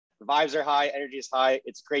The vibes are high, energy is high.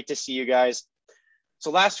 It's great to see you guys.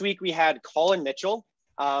 So last week we had Colin Mitchell,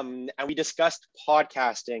 and we discussed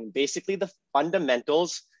podcasting, basically the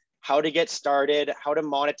fundamentals, how to get started, how to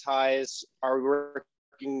monetize. Are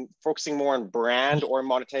we focusing more on brand or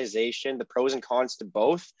monetization, the pros and cons to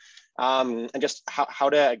both, and just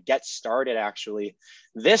how to get started actually.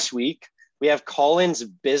 This week, we have Colin's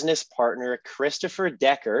business partner, Christopher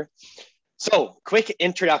Decker. So quick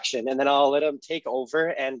introduction, and then I'll let him take over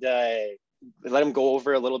and let him go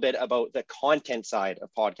over a little bit about the content side of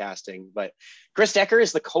podcasting. But Chris Decker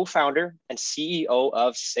is the co-founder and CEO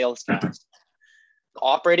of Salescast, the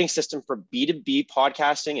operating system for B2B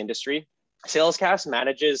podcasting industry. Salescast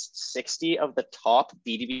manages 60 of the top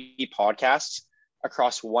B2B podcasts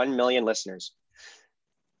across 1 million listeners.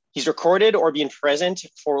 He's recorded or been present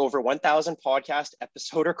for over 1,000 podcast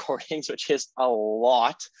episode recordings, which is a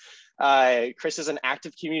lot. Chris is an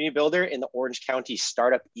active community builder in the Orange County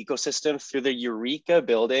startup ecosystem through the Eureka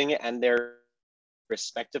building and their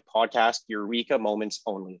respective podcast, Eureka Moments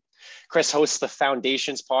Only. Chris hosts the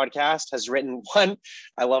Foundations podcast, has written one,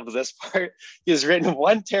 I love this part, he has written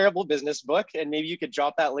one terrible business book, and maybe you could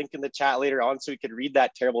drop that link in the chat later on so we could read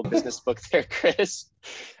that terrible business book there, Chris,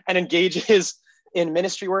 and engages in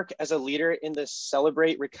ministry work as a leader in the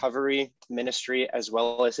Celebrate Recovery ministry, as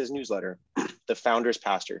well as his newsletter, The Founder's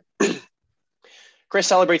Pastor. Chris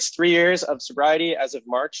celebrates 3 years of sobriety as of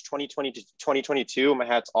March 2022. My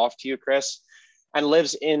hat's off to you, Chris. And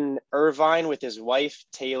lives in Irvine with his wife,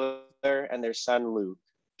 Taylor, and their son, Luke.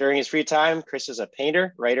 During his free time, Chris is a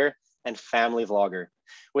painter, writer, and family vlogger.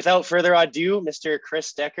 Without further ado, Mr.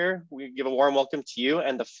 Chris Decker, we give a warm welcome to you,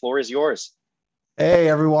 and the floor is yours. Hey,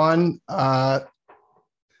 everyone.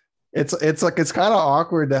 It's kind of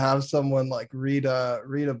awkward to have someone like read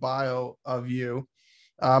a bio of you.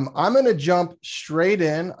 I'm going to jump straight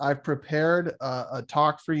in. I've prepared a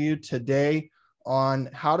talk for you today on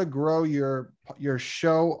how to grow your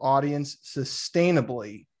show audience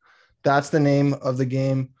sustainably. That's the name of the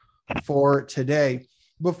game for today.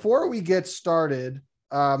 Before we get started,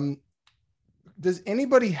 does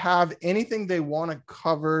anybody have anything they want to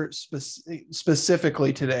cover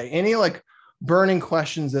specifically today? Any like burning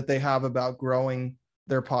questions that they have about growing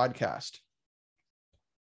their podcast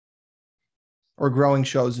or growing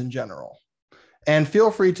shows in general? And feel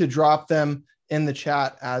free to drop them in the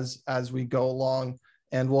chat as we go along,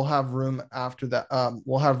 and we'll have room after that.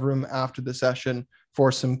 We'll have room after the session for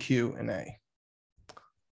some Q&A.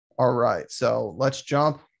 All right, so let's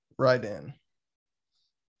jump right in.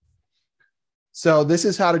 So this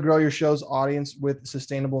is how to grow your show's audience with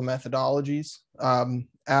sustainable methodologies.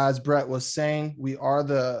 As Brett was saying, we are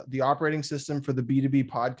the operating system for the B2B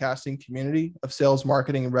podcasting community of sales,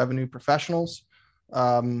 marketing, and revenue professionals.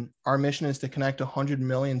 Our mission is to connect 100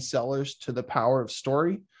 million sellers to the power of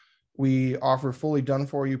story. We offer fully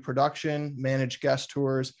done-for-you production, manage guest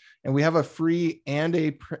tours, and we have a free and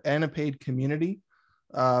a paid community.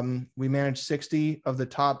 We manage 60 of the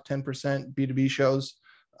top 10% B2B shows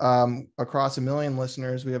across 1 million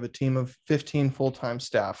listeners. We have a team of 15 full-time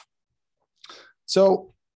staff.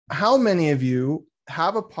 So how many of you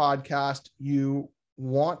have a podcast you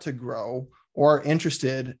want to grow or are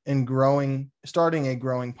interested in starting a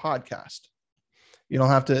growing podcast? You don't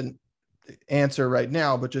have to answer right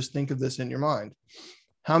now, but just think of this in your mind.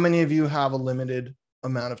 How many of you have a limited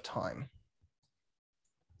amount of time?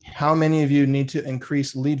 How many of you need to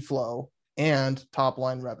increase lead flow and top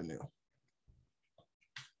line revenue?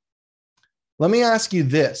 Let me ask you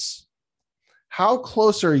this. How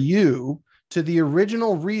close are you to the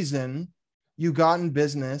original reason you got in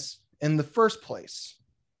business in the first place?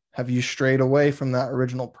 Have you strayed away from that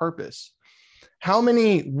original purpose? How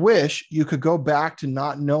many wish you could go back to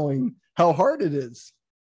not knowing how hard it is?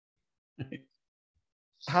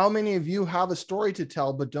 How many of you have a story to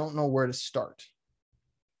tell but don't know where to start?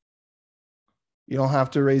 You don't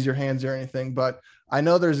have to raise your hands or anything, but I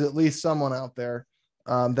know there's at least someone out there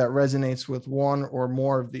that resonates with one or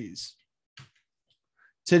more of these.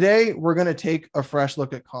 Today, we're going to take a fresh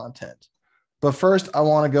look at content. But first, I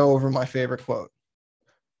want to go over my favorite quote.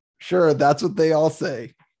 Sure, that's what they all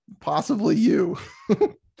say. Possibly you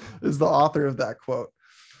is the author of that quote.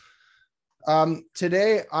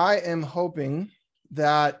 Today, I am hoping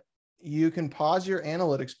that you can pause your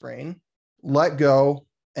analytics brain, let go,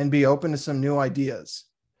 and be open to some new ideas.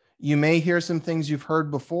 You may hear some things you've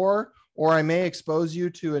heard before, or I may expose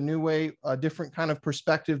you to a new way, a different kind of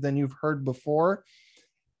perspective than you've heard before.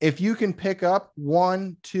 If you can pick up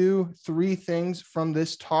 1, 2, 3 things from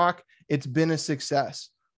this talk, it's been a success.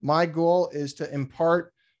 My goal is to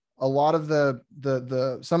impart a lot of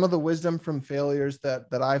some of the wisdom from failures that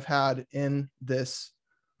I've had in this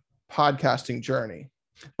podcasting journey.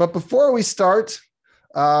 But before we start,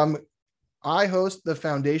 I host the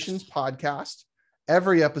Foundations podcast.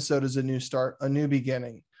 Every episode is a new start, a new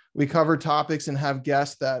beginning. We cover topics and have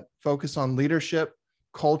guests that focus on leadership,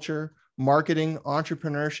 culture, marketing,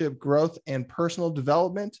 entrepreneurship, growth, and personal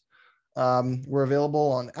development. We're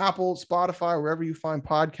available on Apple, Spotify, wherever you find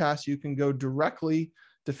podcasts. You can go directly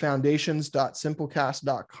to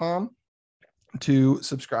foundations.simplecast.com to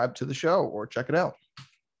subscribe to the show or check it out.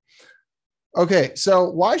 Okay, so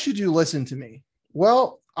why should you listen to me?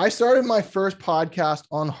 Well, I started my first podcast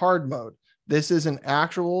on hard mode. This is an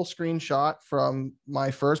actual screenshot from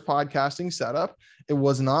my first podcasting setup. It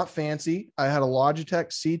was not fancy. I had a Logitech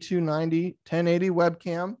C290 1080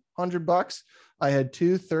 webcam, $100. I had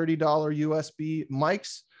two $30 USB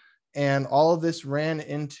mics, and all of this ran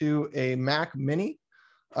into a Mac Mini.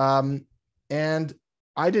 And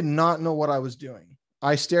I did not know what I was doing.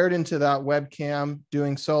 I stared into that webcam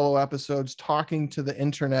doing solo episodes, talking to the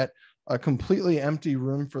internet, a completely empty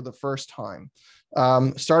room for the first time.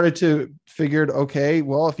 Started to figured, okay,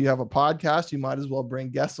 well, if you have a podcast, you might as well bring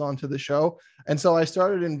guests onto the show. And so I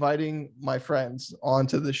started inviting my friends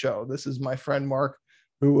onto the show. This is my friend Mark,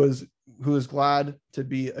 who was glad to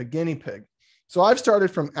be a guinea pig. So I've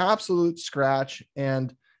started from absolute scratch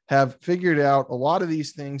and have figured out a lot of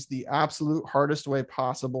these things the absolute hardest way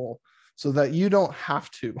possible so that you don't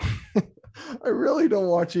have to. I really don't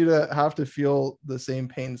want you to have to feel the same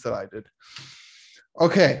pains that I did.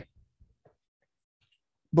 Okay.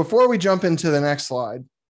 Before we jump into the next slide,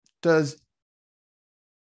 does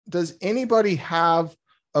anybody have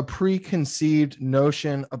a preconceived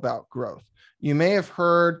notion about growth? You may have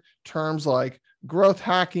heard terms like growth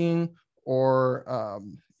hacking or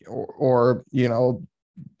you know,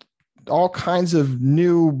 all kinds of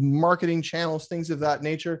new marketing channels, things of that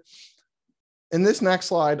nature. In this next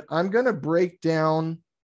slide, I'm going to break down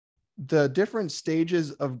the different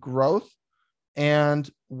stages of growth and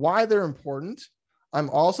why they're important. I'm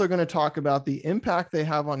also going to talk about the impact they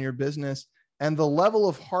have on your business and the level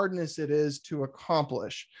of hardness it is to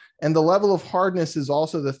accomplish. And the level of hardness is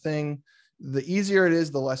also the thing. The easier it is,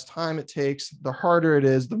 the less time it takes. The harder it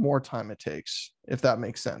is, the more time it takes, if that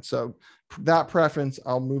makes sense. So that preference,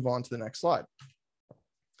 I'll move on to the next slide.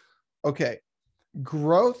 Okay.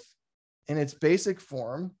 Growth in its basic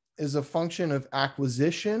form is a function of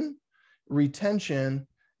acquisition, retention,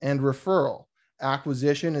 and referral.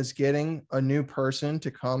 Acquisition is getting a new person to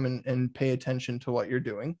come and pay attention to what you're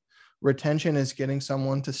doing. Retention is getting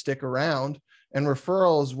someone to stick around, and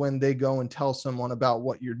referral is when they go and tell someone about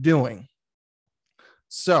what you're doing.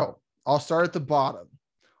 So I'll start at the bottom,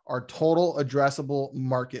 our total addressable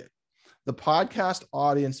market. The podcast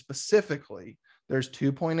audience specifically, there's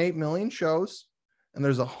 2.8 million shows and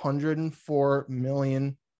there's 104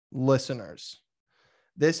 million listeners.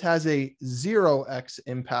 This has a 0x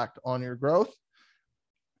impact on your growth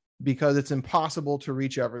because it's impossible to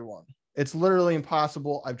reach everyone. It's literally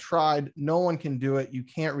impossible. I've tried. No one can do it. You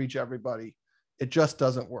can't reach everybody. It just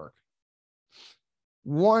doesn't work.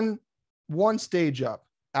 One stage up,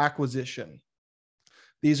 acquisition.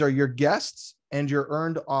 These are your guests and your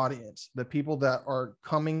earned audience, the people that are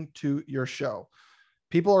coming to your show.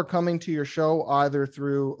 People are coming to your show either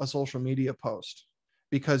through a social media post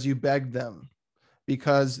because you begged them,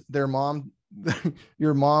 because their mom,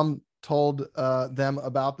 your mom told them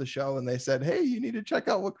about the show and they said, hey, you need to check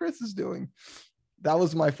out what Chris is doing. That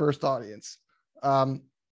was my first audience.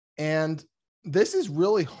 And this is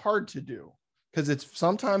really hard to do because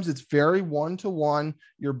sometimes it's very one-to-one.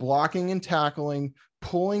 You're blocking and tackling,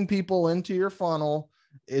 pulling people into your funnel.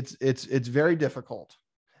 It's very difficult.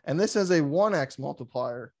 And this has a 1x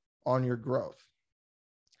multiplier on your growth.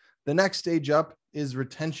 The next stage up is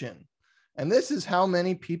retention. And this is how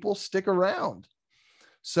many people stick around.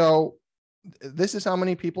 So this is how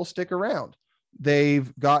many people stick around.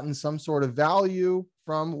 They've gotten some sort of value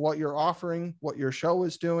from what you're offering, what your show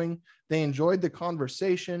is doing. They enjoyed the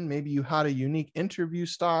conversation. Maybe you had a unique interview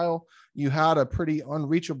style. You had a pretty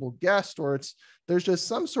unreachable guest, or there's just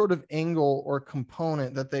some sort of angle or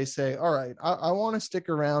component that they say, all right, I want to stick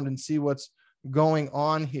around and see what's going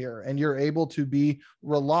on here. And you're able to be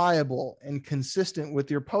reliable and consistent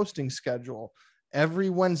with your posting schedule every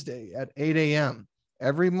Wednesday at 8 a.m.,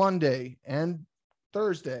 every Monday and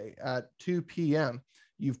Thursday at 2 p.m.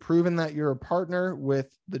 You've proven that you're a partner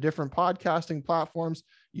with the different podcasting platforms.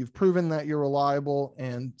 You've proven that you're reliable,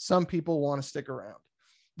 and some people want to stick around.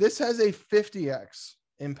 This has a 50x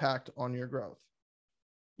impact on your growth.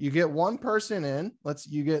 You get one person in,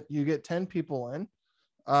 you get 10 people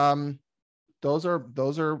in. Those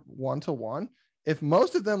are one-to-one. If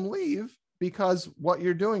most of them leave because what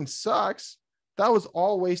you're doing sucks, That was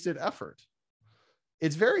all wasted effort.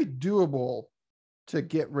 It's very doable to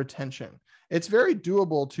get retention. It's very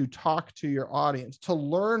doable to talk to your audience, to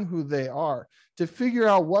learn who they are, to figure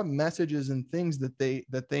out what messages and things that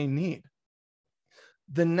they need.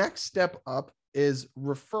 The next step up is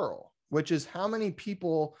referral, which is how many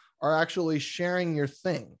people are actually sharing your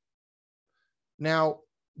thing. Now,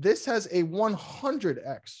 this has a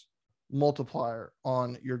 100x multiplier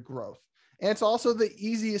on your growth. And it's also the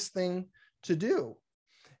easiest thing to do.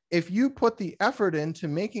 If you put the effort into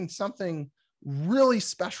making something really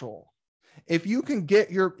special, if you can get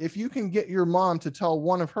your mom to tell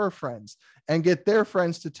one of her friends and get their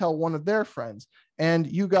friends to tell one of their friends, and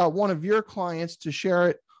you got one of your clients to share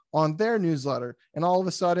it on their newsletter, and all of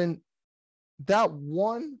a sudden that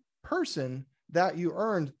one person that you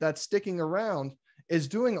earned that's sticking around is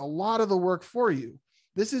doing a lot of the work for you.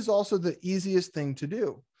 This is also the easiest thing to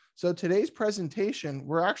do. So today's presentation,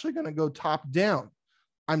 we're actually going to go top down.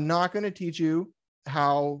 I'm not going to teach you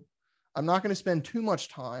how, I'm not going to spend too much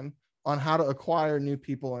time on how to acquire new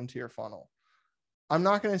people into your funnel. I'm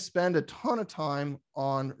not going to spend a ton of time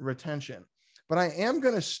on retention, but I am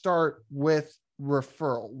going to start with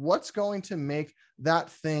referral. What's going to make that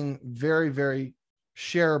thing very, very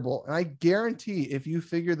shareable? And I guarantee if you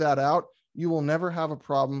figure that out, you will never have a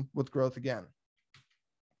problem with growth again.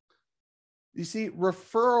 You see,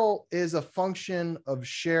 referral is a function of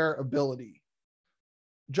shareability.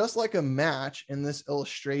 Just like a match in this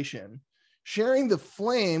illustration, sharing the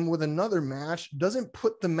flame with another match doesn't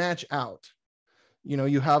put the match out. You know,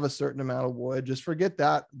 you have a certain amount of wood, just forget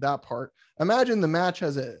that part. Imagine the match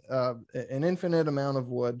has an infinite amount of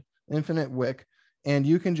wood, infinite wick, and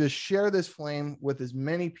you can just share this flame with as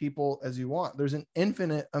many people as you want. There's an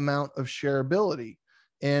infinite amount of shareability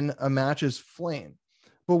in a match's flame.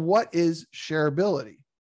 But what is shareability?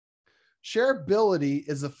 Shareability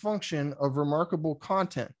is a function of remarkable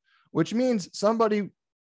content, which means somebody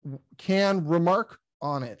can remark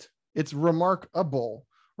on it. It's remarkable.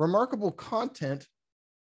 Remarkable content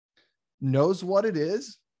knows what it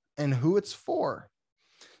is and who it's for.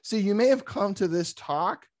 See, you may have come to this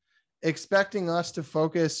talk expecting us to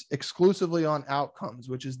focus exclusively on outcomes,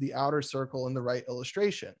 which is the outer circle in the right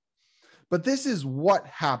illustration. But this is what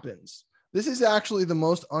happens. This is actually the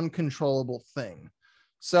most uncontrollable thing.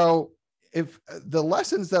 So if the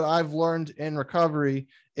lessons that I've learned in recovery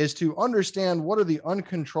is to understand what are the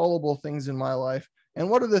uncontrollable things in my life and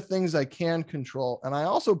what are the things I can control. And I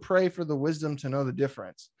also pray for the wisdom to know the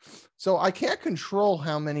difference. So I can't control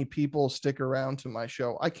how many people stick around to my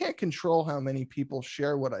show. I can't control how many people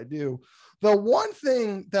share what I do. The one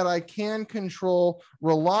thing that I can control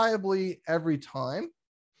reliably every time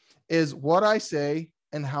is what I say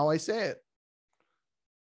and how I say it.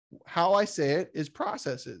 How I say it is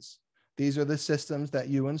processes. These are the systems that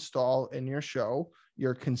you install in your show,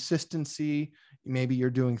 your consistency. Maybe you're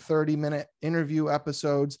doing 30-minute interview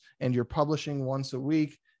episodes and you're publishing once a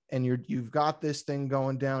week and you've got this thing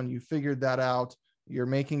going down. You figured that out. You're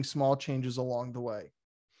making small changes along the way.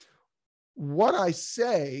 What I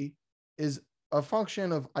say is a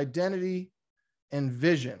function of identity and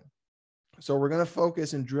vision. So we're going to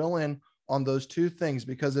focus and drill in on those two things,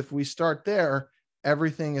 because if we start there,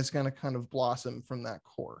 everything is going to kind of blossom from that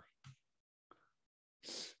core.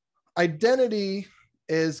 Identity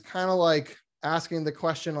is kind of like asking the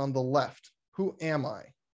question on the left, who am I?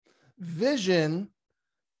 Vision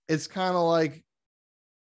is kind of like,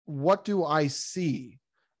 what do I see?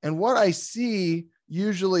 And what I see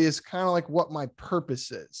usually is kind of like what my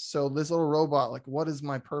purpose is. So this little robot, like, what is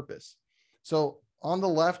my purpose? So on the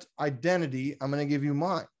left, identity, I'm going to give you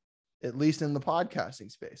mine, at least in the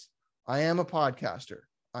podcasting space. I am a podcaster.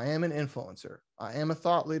 I am an influencer. I am a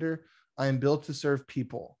thought leader. I am built to serve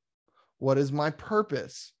people. What is my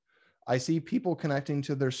purpose? I see people connecting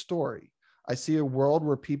to their story. I see a world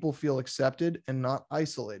where people feel accepted and not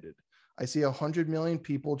isolated. I see 100 million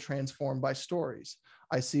people transformed by stories.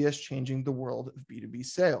 I see us changing the world of B2B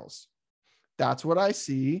sales. That's what I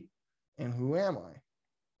see. And who am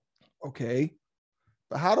I? Okay,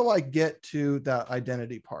 but how do I get to that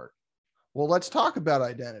identity part? Well, let's talk about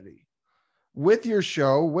identity. With your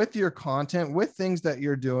show, with your content, with things that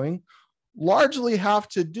you're doing, largely have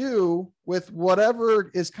to do with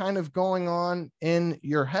whatever is kind of going on in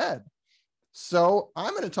your head. So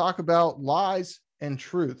I'm going to talk about lies and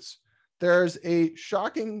truths. There's a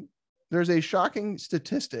shocking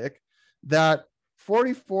statistic that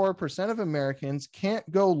 44% of Americans can't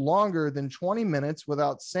go longer than 20 minutes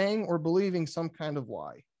without saying or believing some kind of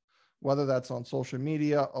lie, whether that's on social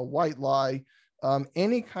media, a white lie,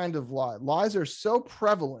 any kind of lie. Lies are so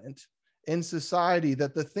prevalent in society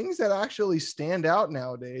that the things that actually stand out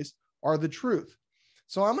nowadays are the truth.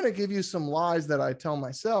 So I'm going to give you some lies that I tell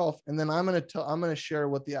myself, and then I'm going to share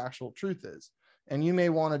what the actual truth is. And you may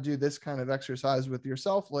want to do this kind of exercise with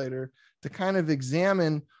yourself later to kind of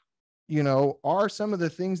examine, are some of the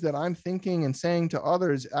things that I'm thinking and saying to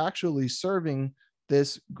others actually serving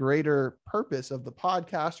this greater purpose of the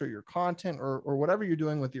podcast or your content or whatever you're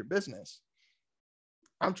doing with your business.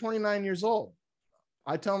 I'm 29 years old.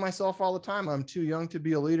 I tell myself all the time, I'm too young to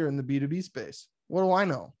be a leader in the B2B space. What do I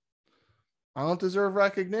know? I don't deserve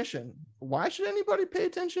recognition. Why should anybody pay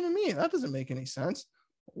attention to me? That doesn't make any sense.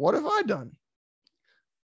 What have I done?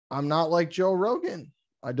 I'm not like Joe Rogan.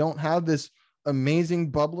 I don't have this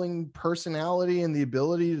amazing bubbling personality and the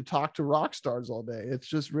ability to talk to rock stars all day. It's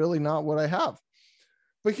just really not what I have.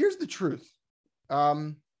 But here's the truth.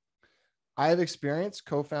 I have experience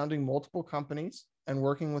co-founding multiple companies and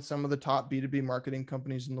working with some of the top B2B marketing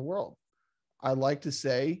companies in the world. I like to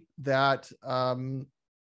say that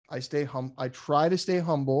I try to stay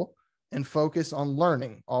humble and focus on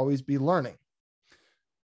learning, always be learning.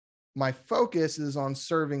 My focus is on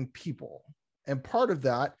serving people. And part of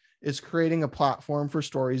that is creating a platform for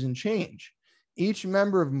stories and change. Each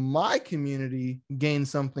member of my community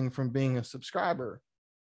gains something from being a subscriber.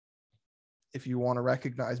 If you want to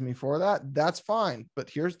recognize me for that, that's fine. But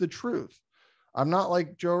here's the truth. I'm not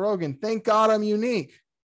like Joe Rogan. Thank God I'm unique.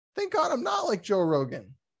 Thank God I'm not like Joe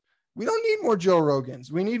Rogan. We don't need more Joe Rogans.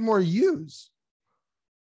 We need more yous.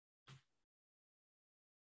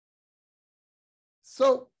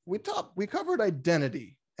 So we covered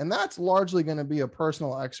identity, and that's largely going to be a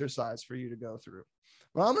personal exercise for you to go through.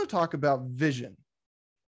 But I'm going to talk about vision.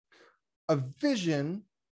 A vision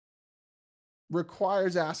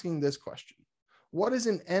requires asking this question. What is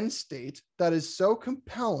an end state that is so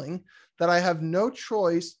compelling that I have no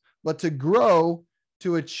choice but to grow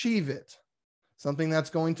to achieve it? Something that's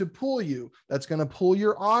going to pull you, that's going to pull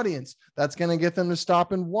your audience, that's going to get them to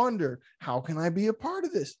stop and wonder, how can I be a part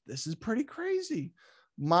of this? This is pretty crazy.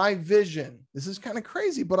 My vision, this is kind of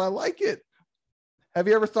crazy, but I like it. Have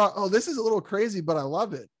you ever thought, oh, this is a little crazy, but I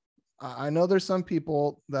love it? I know there's some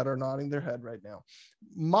people that are nodding their head right now.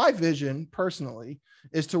 My vision personally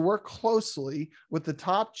is to work closely with the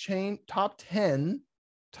top 10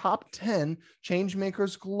 change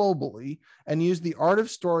makers globally and use the art of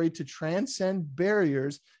story to transcend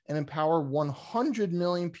barriers and empower 100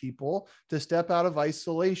 million people to step out of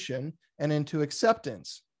isolation and into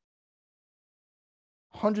acceptance.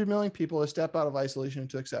 100 million people to step out of isolation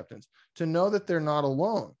into acceptance, to know that they're not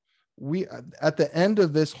alone. We, at the end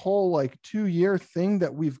of this whole 2-year thing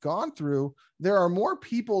that we've gone through, there are more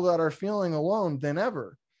people that are feeling alone than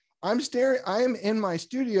ever. I am in my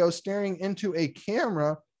studio staring into a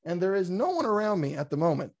camera, and there is no one around me at the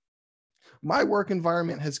moment. My work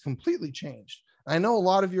environment has completely changed. I know a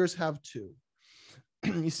lot of yours have too.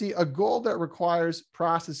 You see, a goal that requires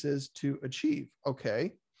processes to achieve,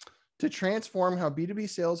 okay? To transform how B2B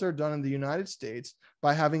sales are done in the United States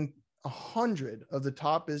by having 100 of the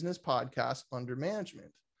top business podcasts under management.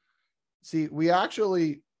 See, we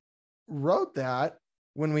actually wrote that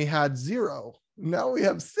when we had 0. Now we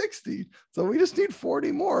have 60. So we just need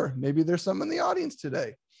 40 more. Maybe there's some in the audience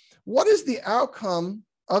today. What is the outcome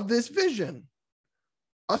of this vision?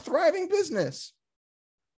 A thriving business.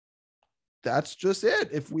 That's just it.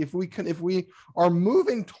 If we are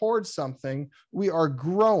moving towards something, we are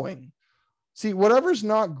growing. See, whatever's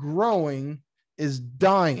not growing is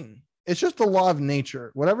dying. It's just the law of nature.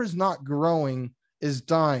 Whatever's not growing is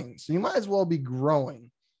dying. So you might as well be growing.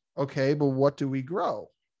 Okay, but what do we grow?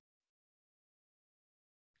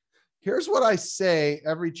 Here's what I say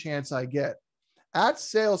every chance I get. At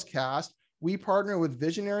SalesCast, we partner with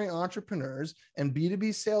visionary entrepreneurs and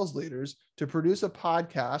B2B sales leaders to produce a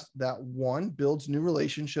podcast that 1, builds new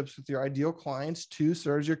relationships with your ideal clients, 2,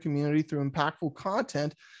 serves your community through impactful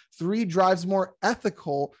content, 3, drives more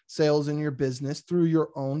ethical sales in your business through your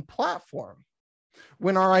own platform.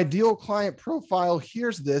 When our ideal client profile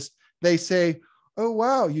hears this, they say, oh,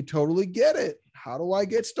 wow, you totally get it. How do I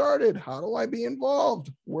get started? How do I be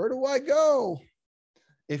involved? Where do I go?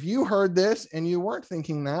 If you heard this and you weren't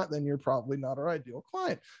thinking that, then you're probably not our ideal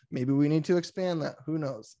client. Maybe we need to expand that. Who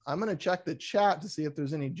knows? I'm going to check the chat to see if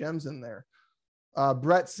there's any gems in there.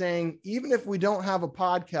 Brett saying, even if we don't have a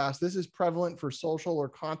podcast, this is prevalent for social or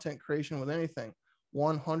content creation with anything.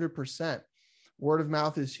 100%. Word of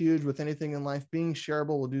mouth is huge with anything in life. Being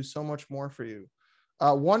shareable will do so much more for you.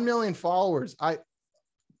 1 million followers.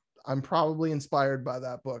 I'm probably inspired by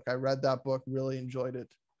that book. I read that book, really enjoyed it.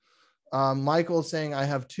 Michael saying, I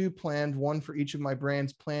have 2 planned, 1 for each of my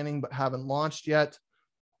brands, planning but haven't launched yet.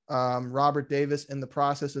 Robert Davis, in the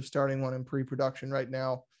process of starting one in pre-production right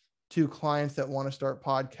now. to clients that want to start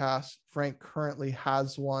podcasts. Frank currently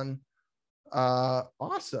has one.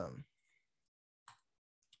 Awesome.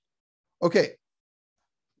 Okay.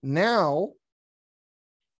 Now,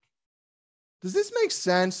 does this make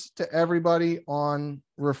sense to everybody on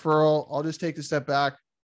referral? I'll just take a step back.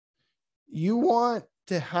 You want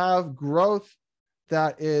to have growth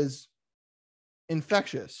that is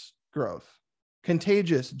infectious growth,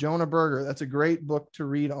 contagious. Jonah Berger, that's a great book to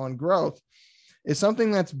read on growth. Is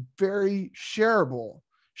something that's very shareable.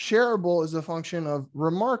 Shareable is a function of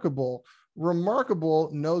remarkable. Remarkable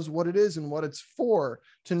knows what it is and what it's for.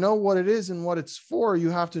 To know what it is and what it's for, you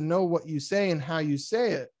have to know what you say and how you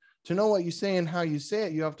say it. To know what you say and how you say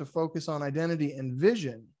it, you have to focus on identity and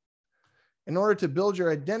vision. In order to build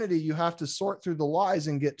your identity, you have to sort through the lies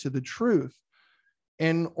and get to the truth.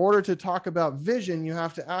 In order to talk about vision, you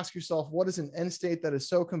have to ask yourself, what is an end state that is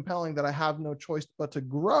so compelling that I have no choice but to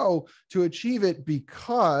grow to achieve it,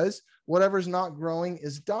 because whatever's not growing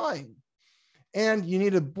is dying. And you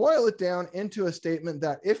need to boil it down into a statement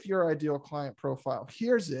that if your ideal client profile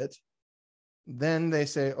hears it, then they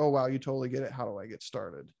say, oh, wow, you totally get it. How do I get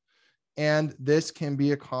started? And this can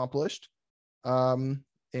be accomplished in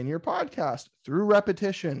your podcast through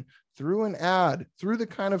repetition, through an ad, through the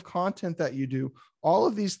kind of content that you do. All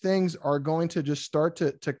of these things are going to just start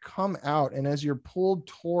to come out. And as you're pulled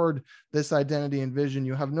toward this identity and vision,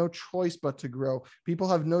 you have no choice but to grow. People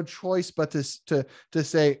have no choice but to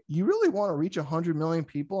say, you really want to reach 100 million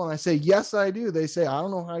people? And I say, yes, I do. They say, I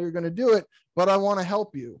don't know how you're going to do it, but I want to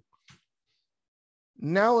help you.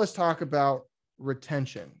 Now let's talk about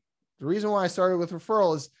retention. The reason why I started with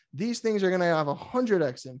referral is these things are going to have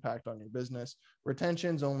 100x impact on your business.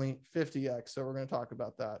 Retention's only 50x. So we're going to talk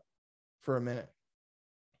about that for a minute.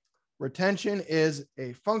 Retention is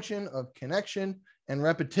a function of connection and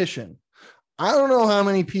repetition. I don't know how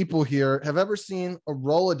many people here have ever seen a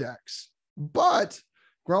Rolodex, but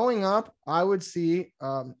growing up, I would see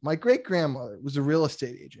my great-grandmother was a real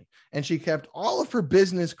estate agent, and she kept all of her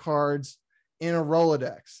business cards in a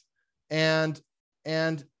Rolodex. And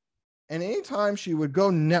anytime she would go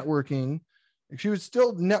networking, she would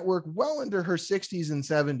still network well into her 60s and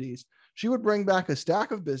 70s. She would bring back a stack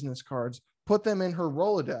of business cards, put them in her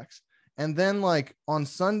Rolodex. And then like on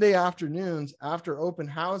Sunday afternoons after open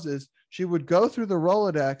houses, she would go through the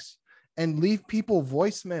Rolodex and leave people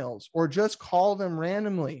voicemails or just call them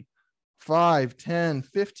randomly, 5, 10,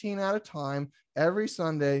 15 at a time every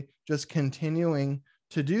Sunday, just continuing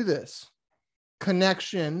to do this.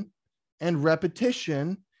 Connection and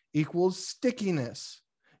repetition equals stickiness.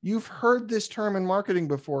 You've heard this term in marketing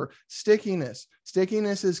before, stickiness.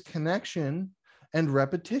 Stickiness is connection and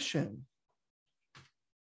repetition.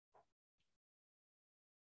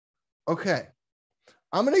 Okay,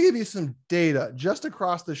 I'm going to give you some data just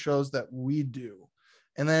across the shows that we do.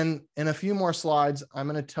 And then in a few more slides, I'm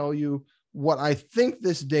going to tell you what I think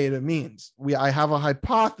this data means. I have a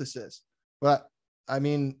hypothesis, but I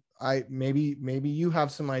mean, maybe you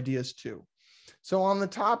have some ideas too. So on the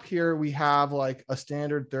top here, we have like a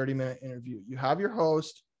standard 30-minute interview. You have your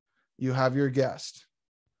host, you have your guest.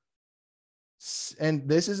 And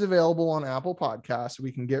this is available on Apple Podcasts.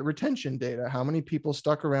 We can get retention data. How many people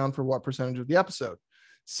stuck around for what percentage of the episode?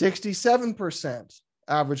 67%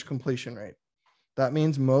 average completion rate. That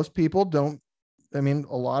means most people a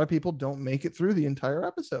lot of people don't make it through the entire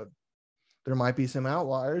episode. There might be some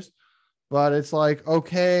outliers, but it's like,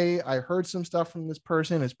 okay, I heard some stuff from this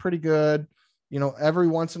person. It's pretty good. You know, every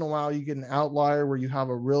once in a while you get an outlier where you have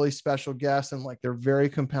a really special guest and like they're very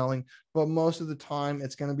compelling, but most of the time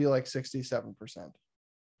it's going to be like 67%.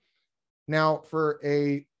 Now for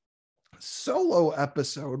a solo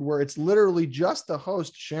episode where it's literally just the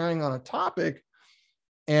host sharing on a topic,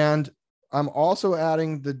 and I'm also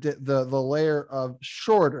adding the layer of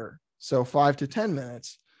shorter, so 5 to 10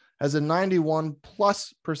 minutes, has a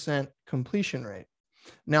 91+% completion rate.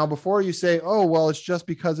 Now, before you say, oh, well, it's just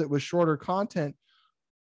because it was shorter content,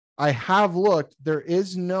 I have looked. There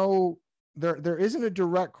isn't a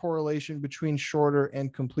direct correlation between shorter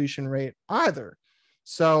and completion rate either.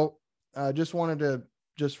 So just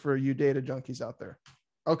for you data junkies out there.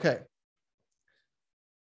 Okay.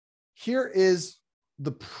 Here is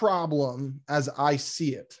the problem as I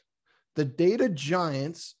see it. The data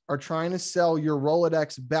giants are trying to sell your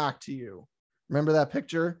Rolodex back to you. Remember that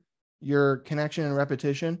picture? Your connection and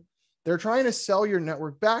repetition. They're trying to sell your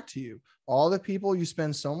network back to you. All the people you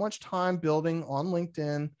spend so much time building on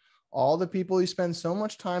LinkedIn, all the people you spend so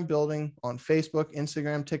much time building on Facebook,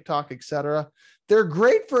 Instagram, TikTok, etc. They're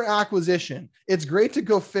great for acquisition. It's great to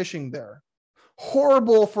go fishing there.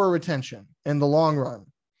 Horrible for retention in the long run.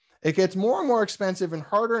 It gets more and more expensive and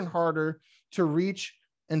harder to reach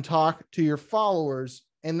and talk to your followers.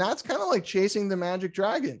 And that's kind of like chasing the magic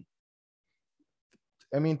dragon.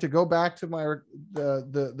 I mean, to go back to my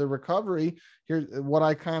the recovery here, what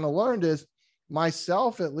I kind of learned is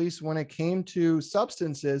myself, at least when it came to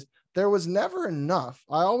substances, there was never enough.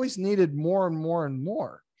 I always needed more and more and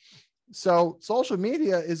more. So social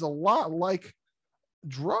media is a lot like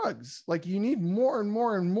drugs. Like you need more and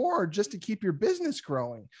more and more just to keep your business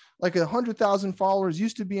growing. Like 100,000 followers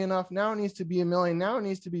used to be enough. Now it needs to be 1 million. Now it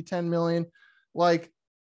needs to be 10 million. Like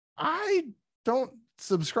I don't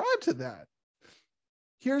subscribe to that.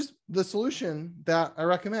 Here's the solution that I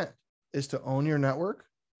recommend is to own your network,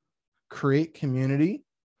 create community,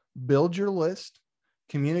 build your list,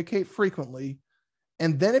 communicate frequently,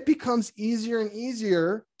 and then it becomes easier and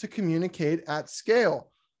easier to communicate at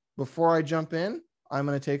scale. Before I jump in, I'm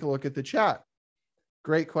going to take a look at the chat.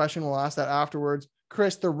 Great question. We'll ask that afterwards.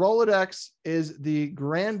 Chris, the Rolodex is the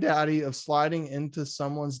granddaddy of sliding into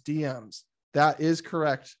someone's DMs. That is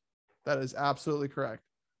correct. That is absolutely correct.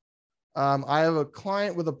 I have a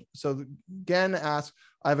client with so Gen asks,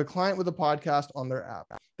 I have a client with a podcast on their app.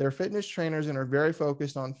 They're fitness trainers and are very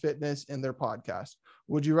focused on fitness in their podcast.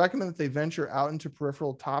 Would you recommend that they venture out into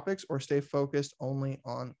peripheral topics or stay focused only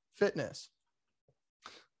on fitness?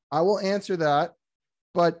 I will answer that,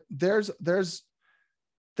 but there's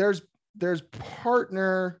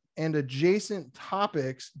partner and adjacent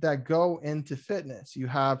topics that go into fitness. You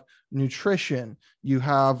have nutrition, you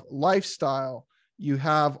have lifestyle, you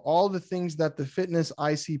have all the things that the fitness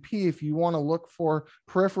ICP, if you want to look for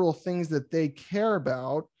peripheral things that they care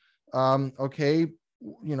about, okay,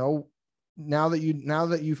 you know, now that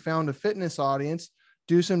you found a fitness audience,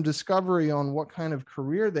 do some discovery on what kind of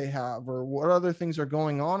career they have or what other things are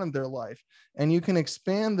going on in their life. And you can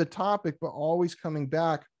expand the topic, but always coming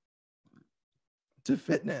back to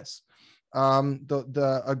fitness.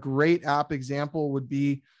 A great app example would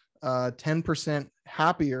be 10%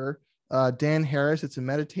 Happier. Dan Harris, it's a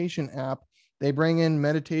meditation app. They bring in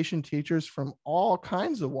meditation teachers from all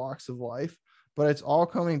kinds of walks of life, but it's all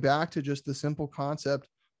coming back to just the simple concept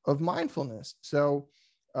of mindfulness. So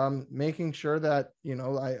making sure that, you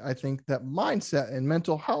know, I think that mindset and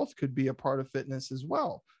mental health could be a part of fitness as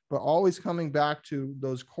well, but always coming back to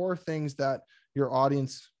those core things that your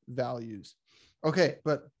audience values. Okay,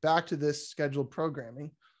 but back to this scheduled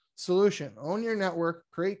programming. Solution: own your network,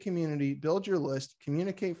 create community, build your list,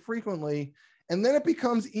 communicate frequently, and then it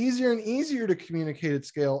becomes easier and easier to communicate at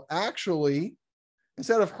scale. Actually,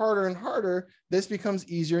 instead of harder and harder, this becomes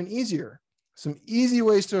easier and easier. Some easy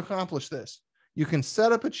ways to accomplish this. You can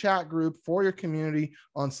set up a chat group for your community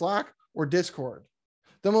on Slack or Discord.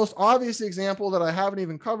 The most obvious example that I haven't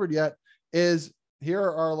even covered yet is here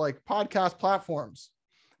are like podcast platforms.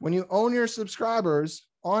 When you own your subscribers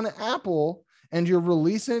on Apple, and you're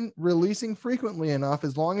releasing frequently enough,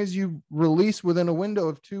 as long as you release within a window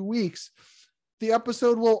of 2 weeks, the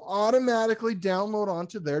episode will automatically download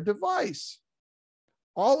onto their device.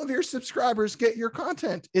 All of your subscribers get your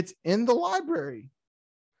content. It's in the library.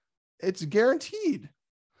 It's guaranteed.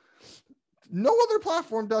 No other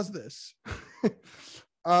platform does this.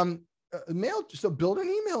 So build an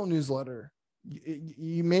email newsletter.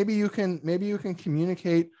 Maybe you can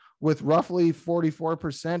communicate with roughly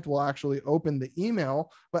 44% will actually open the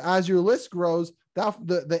email. But as your list grows,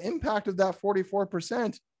 the impact of that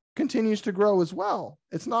 44% continues to grow as well.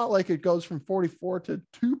 It's not like it goes from 44 to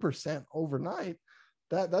 2% overnight.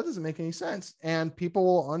 That doesn't make any sense. And people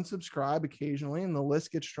will unsubscribe occasionally and the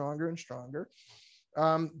list gets stronger and stronger.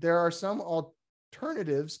 There are some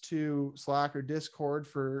alternatives to Slack or Discord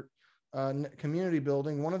for community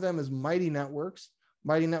building. One of them is Mighty Networks.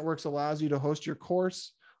 Mighty Networks allows you to host your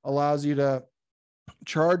course, allows you to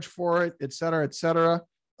charge for it, et cetera, et cetera.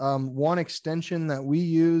 One extension that we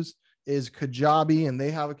use is Kajabi, and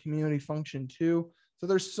they have a community function too. So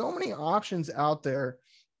there's so many options out there,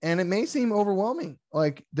 and it may seem overwhelming.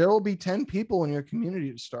 Like there will be 10 people in your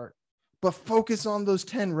community to start, but focus on those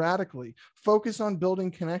 10 radically. Focus on building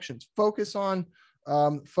connections. Focus on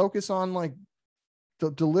like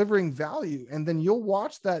delivering value, and then you'll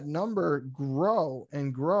watch that number grow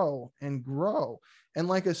and grow and grow. And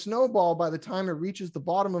like a snowball, by the time it reaches the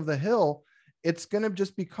bottom of the hill, it's going to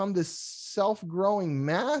just become this self-growing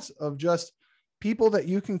mass of just people that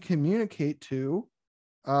you can communicate to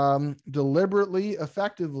deliberately,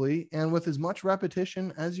 effectively, and with as much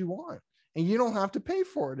repetition as you want. And you don't have to pay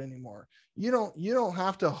for it anymore. You don't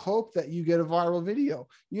have to hope that you get a viral video.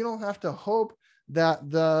 You don't have to hope that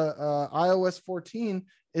the iOS 14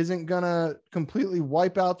 isn't going to completely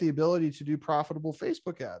wipe out the ability to do profitable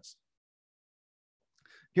Facebook ads.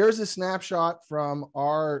 Here's a snapshot from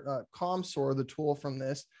our ComSoar, the tool from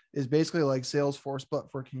this. is basically like Salesforce,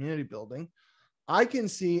 but for community building. I can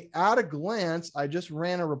see at a glance, I just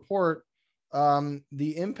ran a report,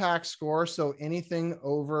 the impact score. So anything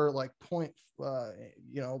over like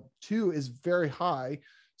 2 is very high.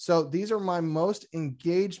 So these are my most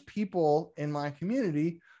engaged people in my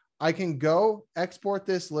community. I can go export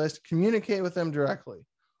this list, communicate with them directly.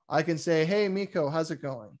 I can say, hey, Miko, how's it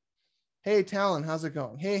going? Hey, Talon, how's it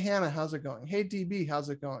going? Hey, Hannah, how's it going? Hey, DB, how's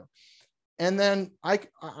it going? And then I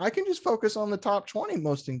can just focus on the top 20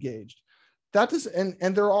 most engaged. That is, and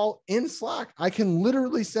they're all in Slack. I can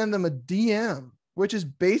literally send them a DM, which is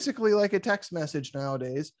basically like a text message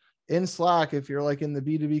nowadays in Slack. If you're like in the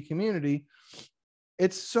B2B community,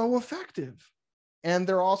 it's so effective. And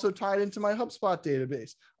they're also tied into my HubSpot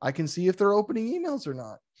database. I can see if they're opening emails or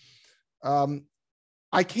not.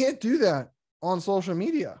 I can't do that on social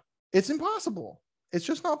media. It's impossible. It's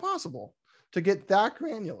just not possible to get that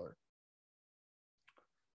granular.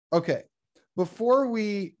 Okay. Before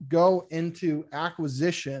we go into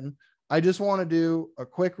acquisition, I just want to do a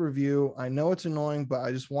quick review. I know it's annoying, but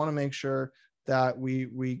I just want to make sure that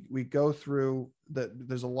we go through that.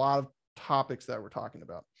 There's a lot of topics that we're talking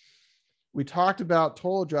about. We talked about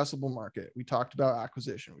total addressable market. We talked about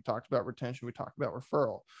acquisition. We talked about retention. We talked about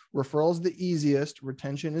referral. Referral is the easiest.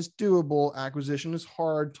 Retention is doable. Acquisition is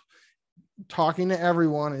hard. Talking to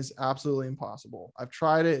everyone is absolutely impossible. I've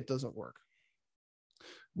tried it. It doesn't work.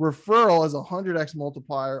 Referral is a 100x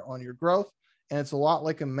multiplier on your growth, and it's a lot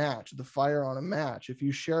like a match, the fire on a match. If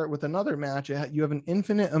you share it with another match, you have an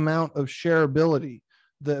infinite amount of shareability,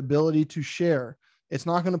 the ability to share. It's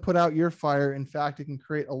not going to put out your fire. In fact, it can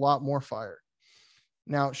create a lot more fire.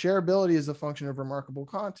 Now, shareability is a function of remarkable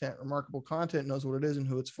content. Remarkable content knows what it is and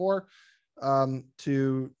who it's for.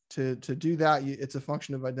 To do that, it's a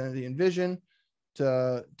function of identity and vision.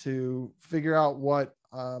 To figure out what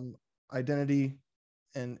identity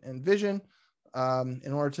and vision,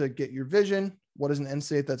 in order to get your vision, what is an end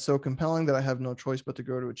state that's so compelling that I have no choice but to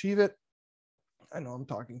go to achieve it? I know I'm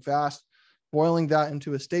talking fast. Boiling that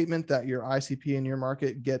into a statement that your ICP in your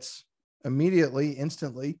market gets immediately,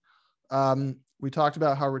 instantly. We talked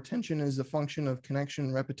about how retention is a function of connection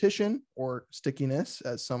and repetition, or stickiness,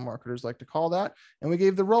 as some marketers like to call that. And we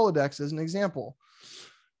gave the Rolodex as an example.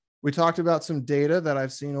 We talked about some data that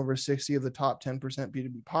I've seen over 60 of the top 10%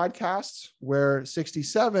 B2B podcasts, where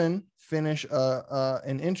 67 finish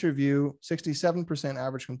an interview, 67%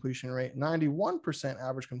 average completion rate, 91%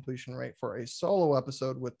 average completion rate for a solo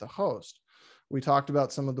episode with the host. We talked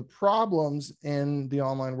about some of the problems in the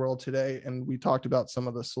online world today, and we talked about some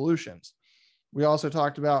of the solutions. We also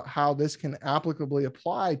talked about how this can applicably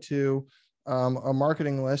apply to a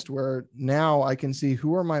marketing list, where now I can see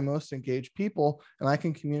who are my most engaged people, and I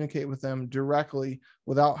can communicate with them directly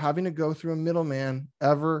without having to go through a middleman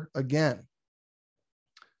ever again.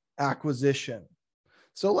 Acquisition.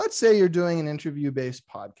 So let's say you're doing an interview-based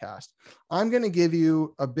podcast. I'm going to give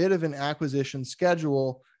you a bit of an acquisition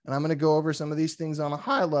schedule, and I'm going to go over some of these things on a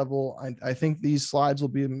high level. I think these slides will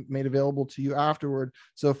be made available to you afterward,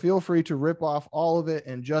 so feel free to rip off all of it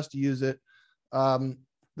and just use it.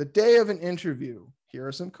 The day of an interview, here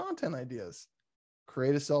are some content ideas.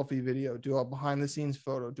 Create a selfie video, do a behind the scenes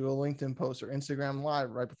photo, do a LinkedIn post or Instagram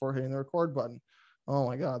live right before hitting the record button. Oh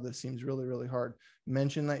my God, this seems really, really hard.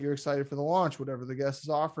 Mention that you're excited for the launch, whatever the guest is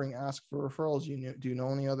offering. Ask for referrals. Do you know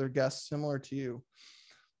any other guests similar to you?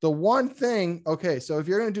 The one thing, okay, so if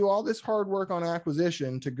you're going to do all this hard work on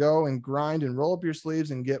acquisition to go and grind and roll up your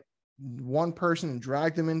sleeves and get one person and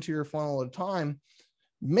drag them into your funnel at a time,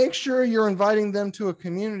 make sure you're inviting them to a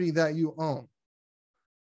community that you own.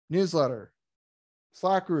 Newsletter,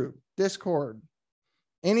 Slack group, Discord,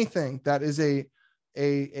 anything that is a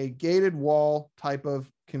gated wall type of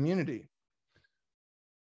community.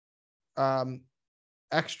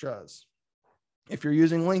 Extras. If you're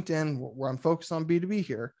using LinkedIn, where I'm focused on B2B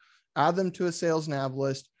here, add them to a sales nav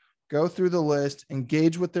list, go through the list,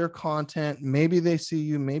 engage with their content. Maybe they see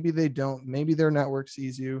you, maybe they don't, maybe their network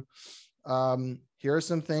sees you. Here are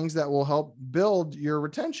some things that will help build your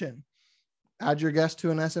retention. Add your guest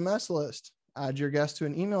to an SMS list, add your guest to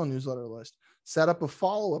an email newsletter list, set up a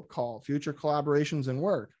follow-up call, future collaborations and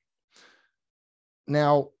work.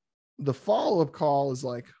 Now, the follow-up call is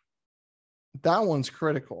like, that one's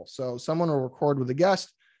critical. So someone will record with a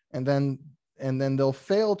guest, and then they'll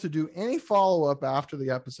fail to do any follow-up after the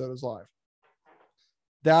episode is live.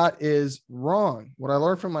 That is wrong. What I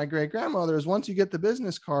learned from my great grandmother is, once you get the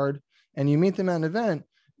business card and you meet them at an event,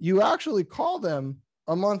 you actually call them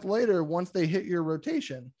a month later once they hit your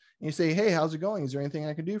rotation. And you say, hey, how's it going? Is there anything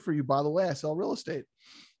I can do for you? By the way, I sell real estate.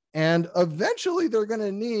 And eventually they're going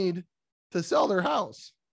to need to sell their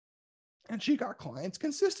house. And she got clients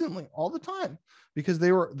consistently all the time because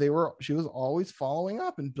she was always following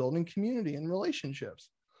up and building community and relationships.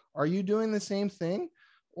 Are you doing the same thing,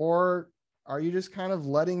 or are you just kind of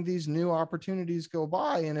letting these new opportunities go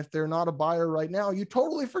by? And if they're not a buyer right now, you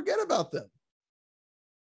totally forget about them.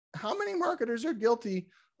 How many marketers are guilty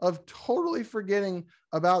of totally forgetting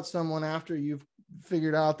about someone after you've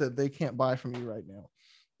figured out that they can't buy from you right now?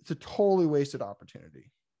 It's a totally wasted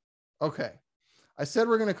opportunity. Okay. I said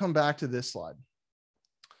we're going to come back to this slide.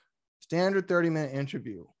 Standard 30-minute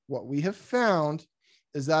interview. What we have found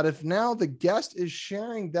is that if now the guest is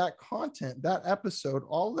sharing that content, that episode,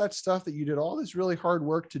 all that stuff that you did all this really hard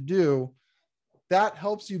work to do, that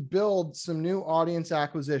helps you build some new audience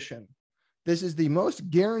acquisition. This is the most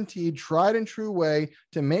guaranteed, tried and true way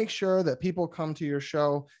to make sure that people come to your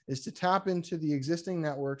show, is to tap into the existing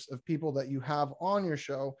networks of people that you have on your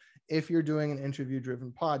show. If you're doing an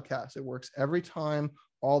interview-driven podcast, it works every time,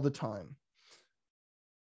 all the time.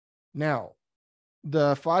 Now,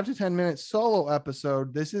 the 5 to 10 minute solo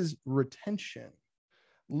episode, this is retention.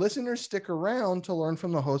 Listeners stick around to learn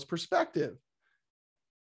from the host perspective.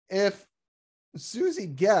 If Susie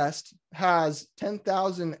Guest has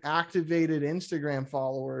 10,000 activated Instagram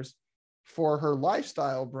followers for her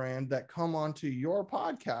lifestyle brand that come onto your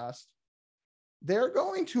podcast, they're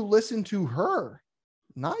going to listen to her,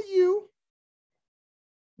 not you.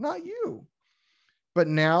 Not you. But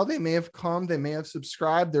now they may have come, they may have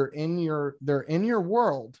subscribed, they're in your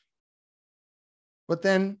world. But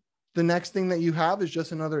then the next thing that you have is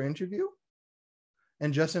just another interview,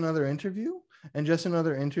 and just another interview, and just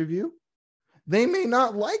another interview. They may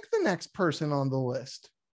not like the next person on the list.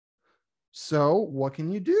 So what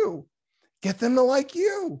can you do? Get them to like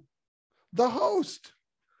you, the host.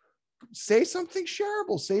 Say something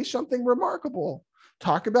shareable, say something remarkable.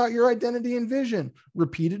 Talk about your identity and vision.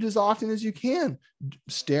 Repeat it as often as you can.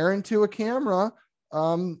 Stare into a camera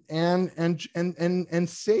and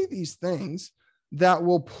say these things that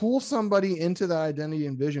will pull somebody into that identity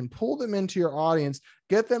and vision, pull them into your audience,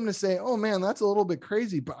 get them to say, oh man, that's a little bit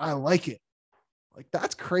crazy, but I like it. Like,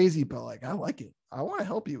 that's crazy, but like, I like it. I want to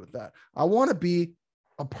help you with that. I want to be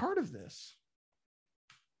a part of this.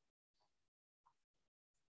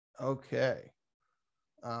 Okay.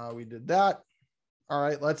 We did that. All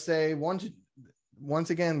right. Let's say once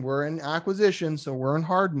again, we're in acquisition. So we're in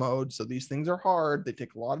hard mode. So these things are hard. They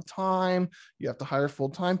take a lot of time. You have to hire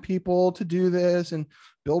full-time people to do this and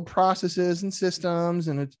build processes and systems.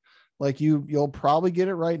 And it's like, you'll probably get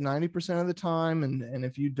it right 90% of the time. And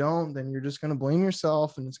if you don't, then you're just going to blame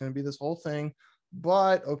yourself, and it's going to be this whole thing.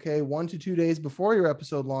 But okay, 1 to 2 days before your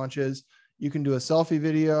episode launches, you can do a selfie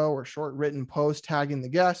video or short written post tagging the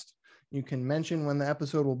guest. You can mention when the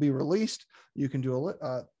episode will be released. You can do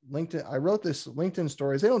a LinkedIn. I wrote this LinkedIn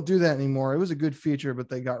stories. They don't do that anymore. It was a good feature, but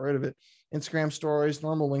they got rid of it. Instagram stories,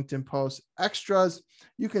 normal LinkedIn posts, extras.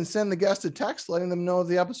 You can send the guest a text letting them know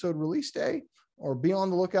the episode release day, or be on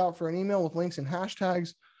the lookout for an email with links and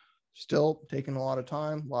hashtags. Still taking a lot of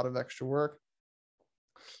time, a lot of extra work.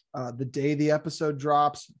 The day the episode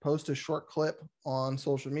drops, post a short clip on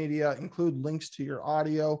social media, include links to your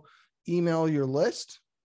audio, email your list.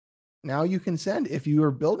 Now you can send, if you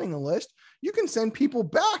are building a list, you can send people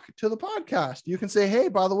back to the podcast. You can say, hey,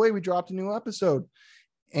 by the way, we dropped a new episode.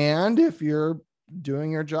 And if you're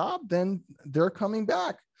doing your job, then they're coming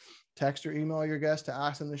back. Text or email your guest to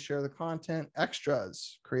ask them to share the content.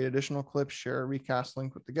 Extras, create additional clips, share a recast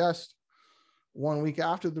link with the guest. 1 week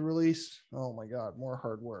after the release, oh my God, more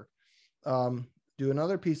hard work. Do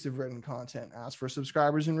another piece of written content, ask for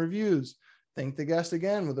subscribers and reviews. Thank the guest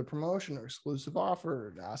again with a promotion or exclusive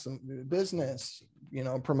offer, ask them to do business,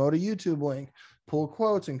 promote a YouTube link, pull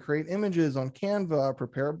quotes and create images on Canva,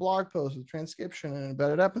 prepare a blog post with transcription and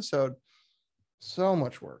embedded episode. So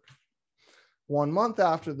much work. 1 month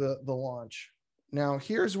after the launch. Now,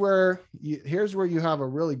 here's where you have a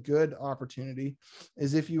really good opportunity,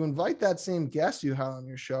 is if you invite that same guest you had on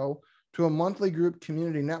your show to a monthly group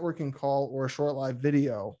community networking call or a short live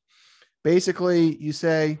video. Basically, you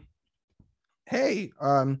say, hey,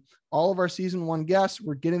 all of our season 1 guests,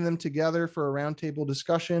 we're getting them together for a roundtable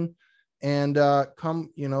discussion, and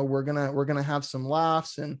we're gonna have some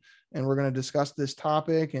laughs and we're gonna discuss this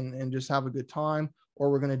topic and just have a good time, or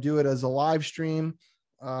we're gonna do it as a live stream,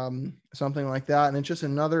 something like that. And it's just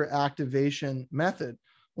another activation method.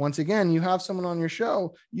 Once again, you have someone on your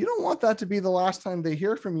show, you don't want that to be the last time they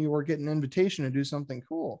hear from you or get an invitation to do something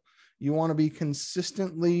cool. You want to be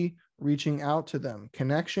consistently reaching out to them.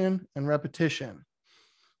 Connection and repetition.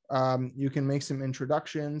 You can make some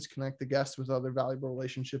introductions, connect the guests with other valuable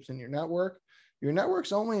relationships in your network. Your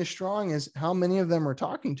network's only as strong as how many of them are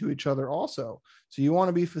talking to each other also. So you want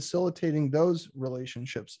to be facilitating those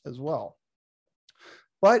relationships as well.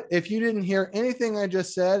 But if you didn't hear anything I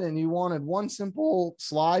just said and you wanted one simple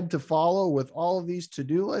slide to follow with all of these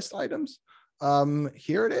to-do list items,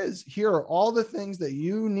 here it is. Here are all the things that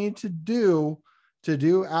you need to do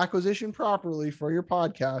acquisition properly for your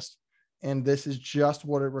podcast. And this is just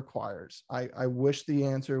what it requires. I wish the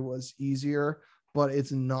answer was easier, but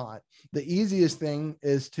it's not. The easiest thing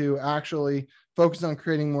is to actually focus on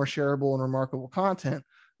creating more shareable and remarkable content.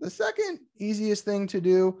 The second easiest thing to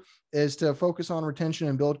do is to focus on retention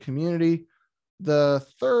and build community. The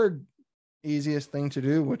third easiest thing to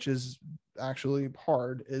do, which is actually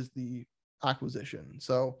hard, is the acquisition.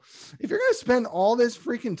 So if you're going to spend all this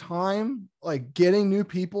freaking time like getting new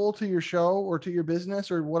people to your show or to your business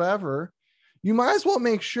or whatever, you might as well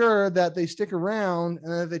make sure that they stick around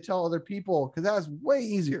and that they tell other people, because that's way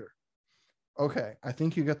easier. Okay, I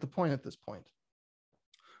think you get the point at this point.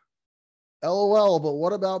 LOL, but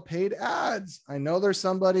what about paid ads? I know there's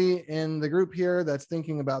somebody in the group here that's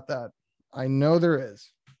thinking about that. I know there is.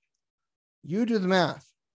 You do the math.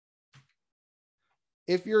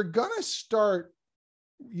 If you're going to start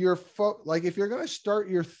your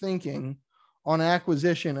thinking on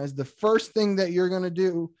acquisition as the first thing that you're going to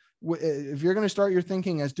do, if you're going to start your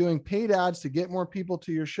thinking as doing paid ads to get more people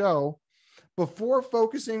to your show before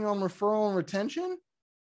focusing on referral and retention,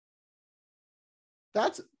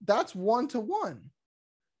 that's one-to-one.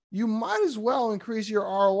 You might as well increase your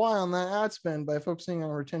ROI on that ad spend by focusing on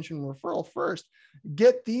retention and referral first.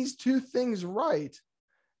 Get these two things right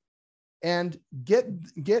and get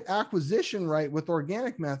acquisition right with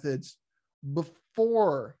organic methods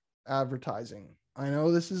before advertising. I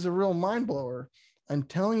know this is a real mind blower. I'm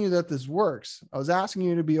telling you that this works. I was asking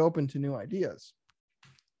you to be open to new ideas.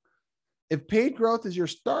 If paid growth is your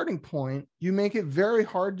starting point, you make it very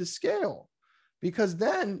hard to scale, because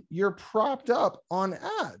then you're propped up on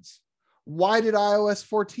ads. Why did iOS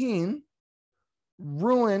 14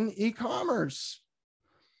 ruin e-commerce?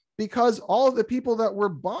 Because all of the people that were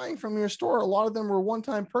buying from your store, a lot of them were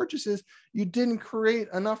one-time purchases. You didn't create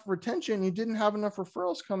enough retention. You didn't have enough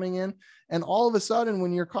referrals coming in. And all of a sudden,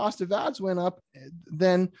 when your cost of ads went up,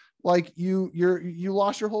 then like you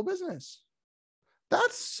lost your whole business. That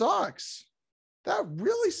sucks. That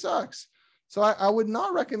really sucks. So I would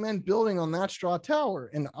not recommend building on that straw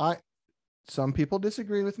tower. And some people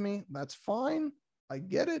disagree with me. That's fine. I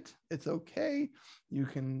get it. It's okay. You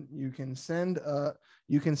can send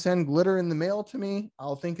glitter in the mail to me.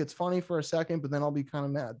 I'll think it's funny for a second, but then I'll be kind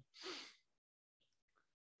of mad.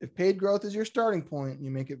 If paid growth is your starting point, you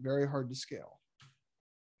make it very hard to scale.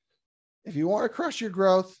 If you want to crush your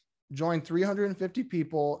growth, join 350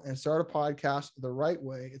 people and start a podcast the right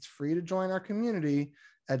way. It's free to join our community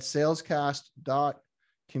at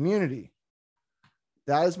salescast.community.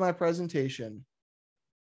 That is my presentation.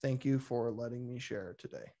 Thank you for letting me share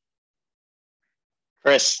today.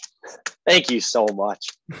 Chris, thank you so much.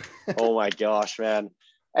 Oh my gosh, man.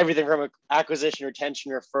 Everything from acquisition,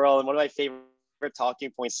 retention, referral, and one of my favorite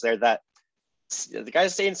talking points there, that the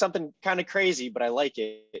guy's saying something kind of crazy, but I like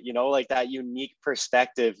it, like that unique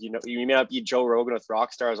perspective. You may not be Joe Rogan with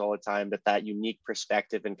rock stars all the time, but that unique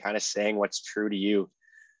perspective and kind of saying what's true to you.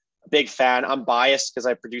 A big fan. I'm biased because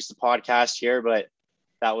I produce the podcast here, but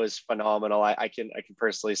that was phenomenal. I can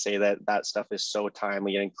personally say that stuff is so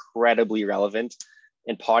timely and incredibly relevant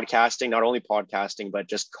in podcasting, not only podcasting, but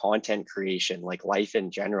just content creation, like life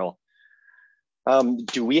in general.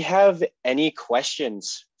 Do we have any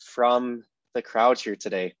questions from the crowd here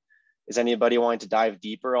today? Is anybody wanting to dive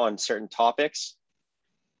deeper on certain topics?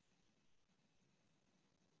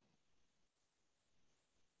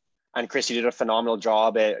 And Chris, you did a phenomenal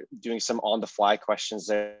job at doing some on-the-fly questions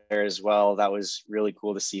there as well. That was really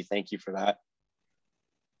cool to see. Thank you for that.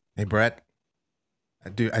 Hey, Brett.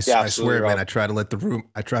 I swear, man, I try to let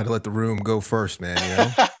the room go first, man.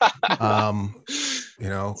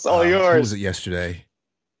 It's all yours. Who was it yesterday?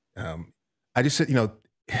 I just said,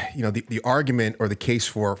 the argument or the case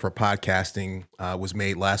for podcasting was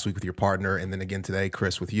made last week with your partner, and then again today,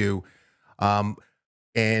 Chris, with you.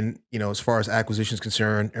 And, as far as acquisition is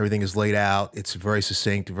concerned, everything is laid out. It's very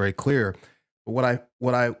succinct, very clear. But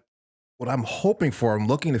what I'm hoping for, I'm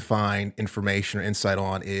looking to find information or insight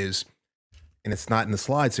on is, and it's not in the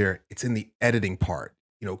slides here, it's in the editing part,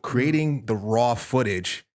 creating the raw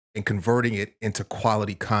footage and converting it into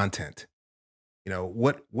quality content.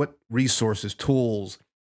 What resources, tools,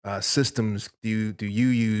 systems do you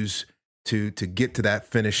use to get to that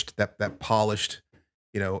finished, that polished,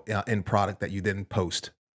 end product that you then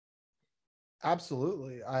post?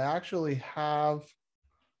 Absolutely. I actually have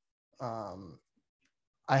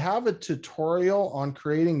I have a tutorial on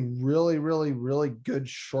creating really, really, really good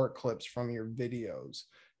short clips from your videos.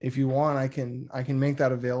 If you want, I can make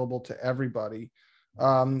that available to everybody.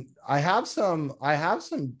 I have some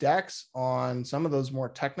decks on some of those more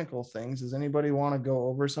technical things. Does anybody want to go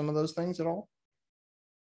over some of those things at all?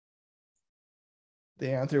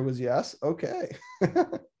 The answer was yes. Okay.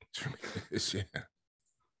 Yeah.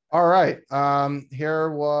 All right. Here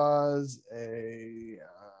was a,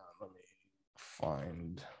 let me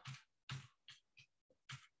find.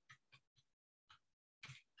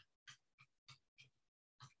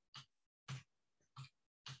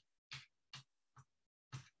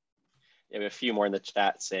 We have a few more in the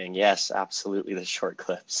chat saying, yes, absolutely, the short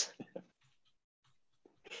clips.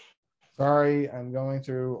 Sorry, I'm going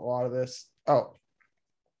through a lot of this. Oh,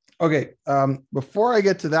 okay. Before I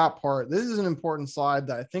get to that part, this is an important slide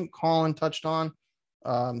that I think Colin touched on.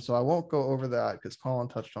 So I won't go over that because Colin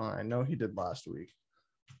touched on it. I know he did last week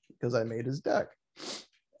because I made his deck.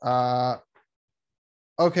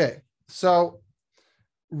 Okay, so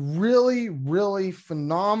really, really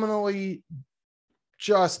phenomenally,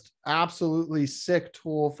 just absolutely sick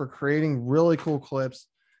tool for creating really cool clips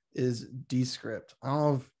is Descript. I don't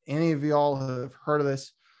know if any of y'all have heard of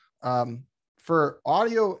this. For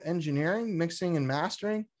audio engineering, mixing and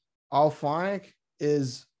mastering, Alphonic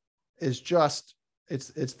is just,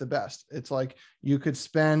 it's the best. It's like you could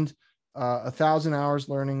spend 1,000 hours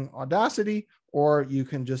learning Audacity, or you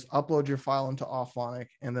can just upload your file into Alphonic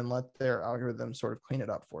and then let their algorithm sort of clean it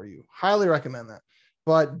up for you. Highly recommend that.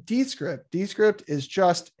 But Descript is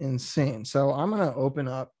just insane. So I'm going to open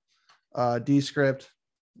up Descript.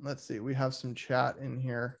 Let's see, we have some chat in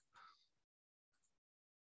here.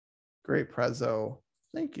 Great prezzo.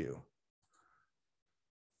 Thank you.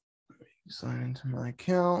 Sign into my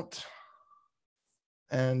account.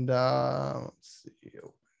 And let's see,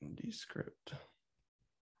 open Descript.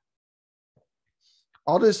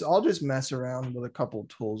 I'll just mess around with a couple of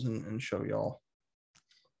tools and show y'all.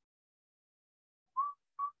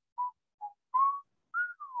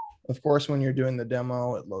 Of course, when you're doing the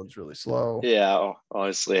demo, it loads really slow. Yeah,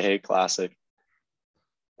 honestly, hey, classic.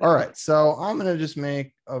 All right, so I'm gonna just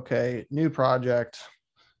make, okay, new project,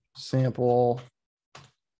 sample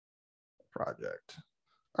project.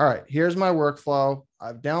 All right, here's my workflow.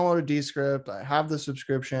 I've downloaded Descript. I have the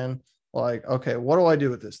subscription. Like, okay, what do I do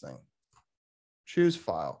with this thing? Choose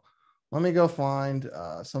file. Let me go find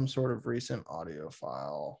some sort of recent audio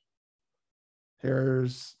file.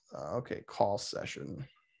 Here's, okay, call session.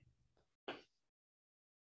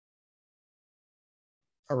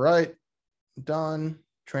 All right, done.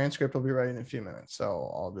 Transcript will be ready in a few minutes. So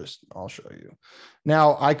I'll show you.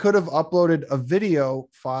 Now I could have uploaded a video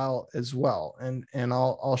file as well. And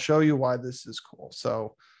I'll show you why this is cool.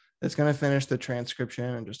 So it's going to finish the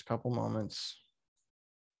transcription in just a couple moments.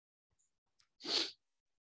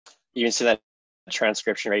 You can see that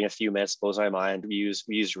transcription ready in a few minutes, blows my mind. We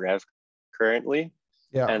use Rev currently.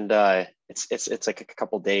 Yeah. And it's like a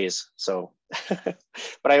couple days. So,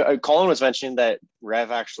 but Colin was mentioning that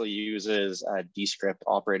Rev actually uses Descript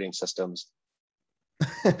operating systems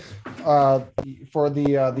for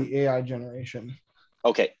the AI generation.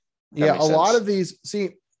 Okay. Yeah, a lot of these. See,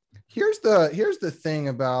 here's the thing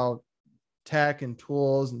about tech and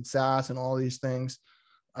tools and SaaS and all these things.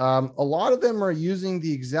 A lot of them are using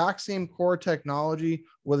the exact same core technology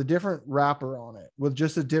with a different wrapper on it, with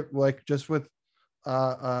just a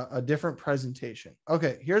different presentation.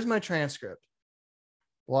 Okay, here's my transcript.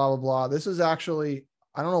 Blah, blah, blah. This is actually,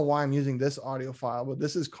 I don't know why I'm using this audio file, but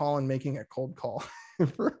this is Colin making a cold call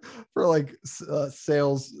for like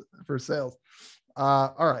sales.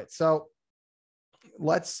 All right, so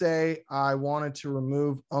let's say I wanted to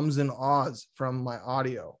remove ums and ahs from my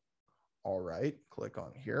audio. All right, click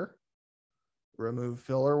on here. Remove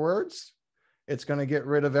filler words. It's going to get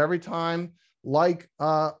rid of every time like,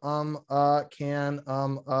 can,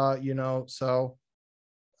 you know, so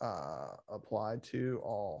apply to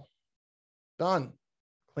all. Done.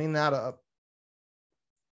 Clean that up.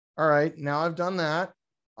 All right, now I've done that.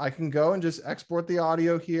 I can go and just export the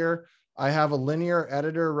audio here. I have a linear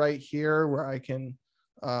editor right here where I can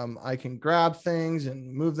grab things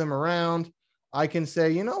and move them around. I can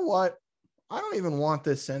say, you know what? I don't even want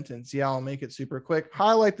this sentence. Yeah, I'll make it super quick.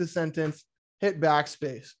 Highlight the sentence, hit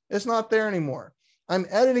backspace. It's not there anymore. I'm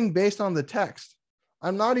editing based on the text.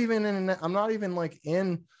 I'm not even like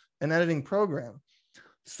in an editing program.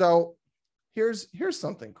 So here's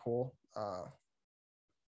something cool.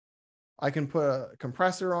 I can put a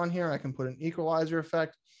compressor on here. I can put an equalizer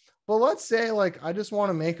effect. But let's say like I just want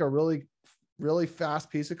to make a really, really fast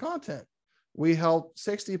piece of content. We help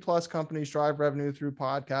 60 plus companies drive revenue through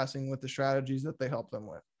podcasting with the strategies that they help them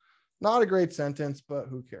with. Not a great sentence, but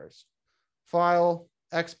who cares? File,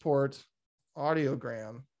 export,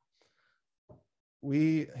 audiogram.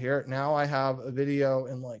 Now I have a video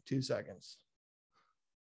in like 2 seconds.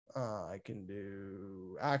 I can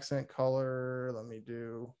do accent color. Let me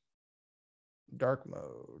do dark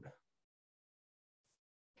mode.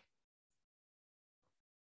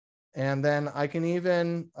 And then I can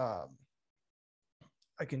even add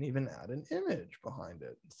an image behind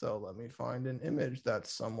it. So let me find an image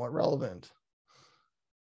that's somewhat relevant.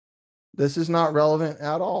 This is not relevant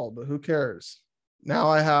at all, but who cares? Now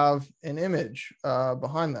I have an image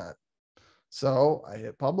behind that. So I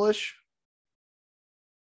hit publish,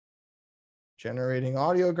 generating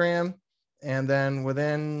audiogram, and then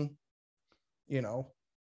within,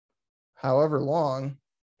 however long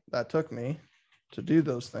that took me to do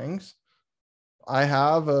those things, I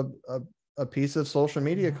have a piece of social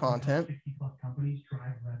media content. 60 plus companies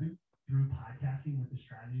drive revenue through podcasting with the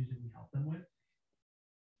strategies that we help them with.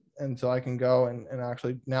 And so I can go and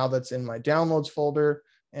actually, now that's in my downloads folder,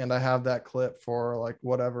 and I have that clip for like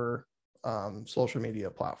whatever social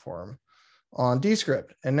media platform on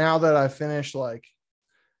Descript. And now that I've finished like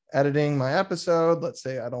editing my episode, let's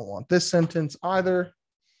say I don't want this sentence either.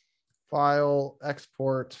 File,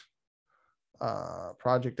 export,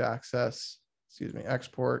 project access,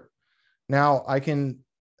 export. Now I can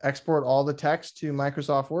export all the text to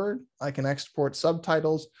Microsoft Word. I can export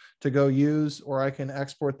subtitles to go use, or I can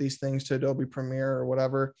export these things to Adobe Premiere or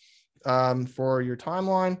whatever for your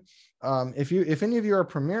timeline. If any of you are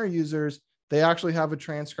Premiere users, they actually have a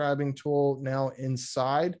transcribing tool now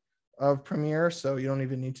inside of Premiere, so you don't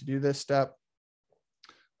even need to do this step.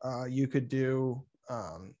 You could do,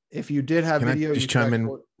 if you did have video. Can I just chime in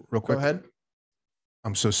real quick? Go ahead.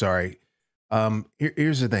 I'm so sorry.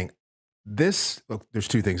 Here's the thing. There's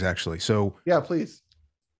two things actually. So yeah, please.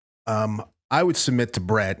 I would submit to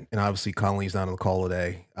Brett, and obviously Conley's not on the call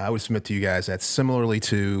today. I would submit to you guys that similarly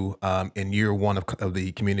to in year one of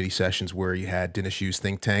the community sessions where you had Dennis Yu's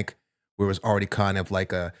think tank, where it was already kind of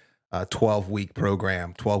like a 12-week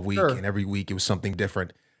program, 12-week, sure. And every week it was something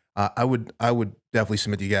different. I would definitely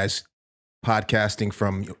submit to you guys podcasting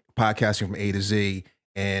from A to Z,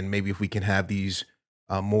 and maybe if we can have these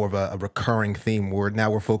more of a recurring theme where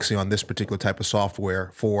now we're focusing on this particular type of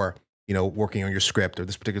software for, working on your script, or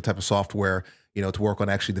this particular type of software, to work on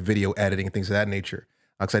actually the video editing and things of that nature.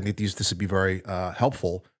 Because I think this would be very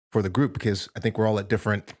helpful for the group, because I think we're all at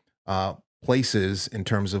different places in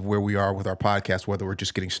terms of where we are with our podcast, whether we're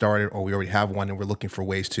just getting started or we already have one and we're looking for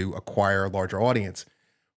ways to acquire a larger audience.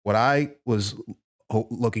 What I was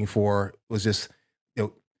looking for was just,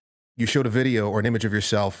 you showed a video or an image of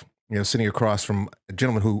yourself, sitting across from a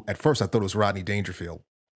gentleman who at first I thought it was Rodney Dangerfield.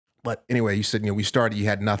 But anyway, you said, we started, you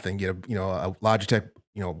had nothing, you had a Logitech,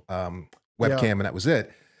 webcam, yeah. And that was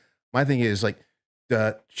it. My thing is like,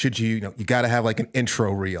 should you got to have like an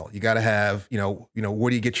intro reel. You got to have, where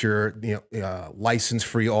do you get your,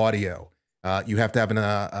 license-free audio? You have to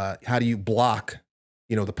have how do you block,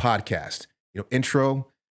 the podcast, intro,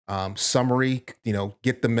 summary,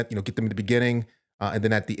 get them at the beginning. And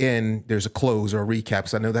then at the end, there's a close or a recap.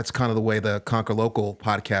 So I know that's kind of the way the Conquer Local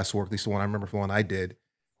podcasts work, at least the one I remember from the one I did.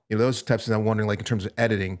 Those types of things I'm wondering, like in terms of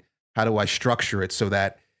editing, how do I structure it so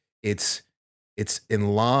that it's in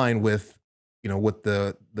line with, what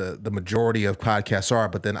the majority of podcasts are,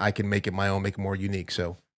 but then I can make it my own, make it more unique.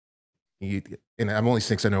 So, and I'm only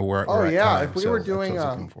 6, I know where. Oh yeah, if we were doing,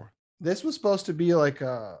 this was supposed to be like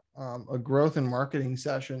a growth and marketing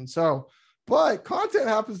session. So, but content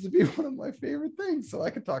happens to be one of my favorite things, so I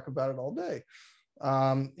could talk about it all day.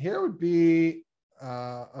 Here would be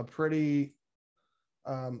a pretty.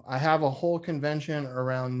 I have a whole convention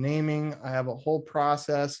around naming. I have a whole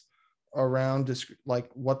process around like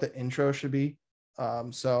what the intro should be.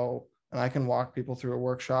 And I can walk people through a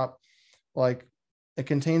workshop. Like, it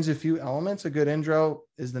contains a few elements. A good intro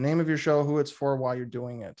is the name of your show, who it's for, why you're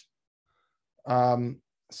doing it.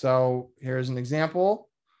 So here's an example.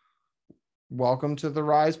 Welcome to the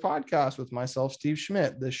Rise podcast with myself, Steve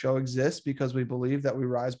Schmidt. This show exists because we believe that we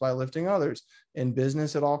rise by lifting others. In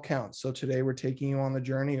business, it all counts. So today we're taking you on the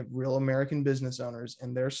journey of real American business owners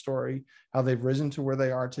and their story, how they've risen to where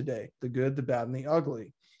they are today, the good, the bad, and the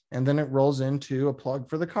ugly. And then it rolls into a plug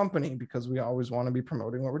for the company, because we always want to be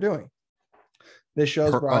promoting what we're doing. This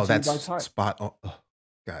show's brought to you by Time. Spot on. Oh,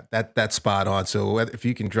 God, that's spot on. So if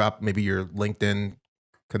you can drop maybe your LinkedIn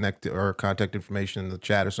contact information in the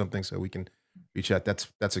chat or something, so we can reach out. That's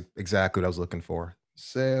exactly what I was looking for.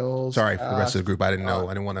 Sales. Sorry for the rest of the group. I didn't know.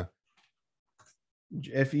 I didn't want to.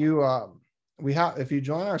 If you, if you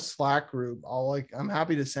join our Slack group, I'm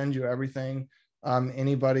happy to send you everything.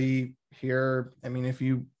 Anybody here, I mean, if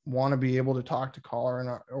you want to be able to talk to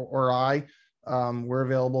caller or I, we're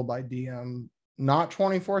available by DM, not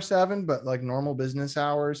 24/7, but like normal business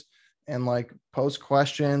hours, and like post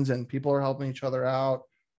questions, and people are helping each other out.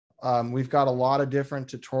 We've got a lot of different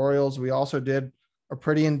tutorials. We also did a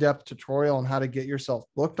pretty in-depth tutorial on how to get yourself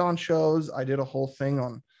booked on shows. I did a whole thing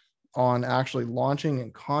on actually launching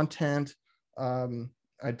and content.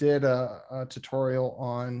 I did a tutorial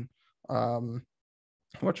on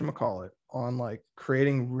whatchamacallit, on like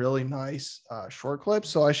creating really nice short clips.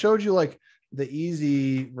 So I showed you like the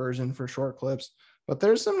easy version for short clips, but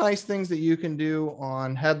there's some nice things that you can do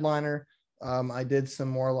on Headliner. I did some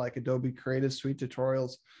more like Adobe Creative Suite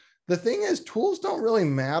tutorials. The thing is, tools don't really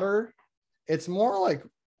matter. It's more like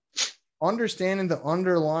understanding the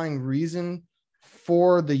underlying reason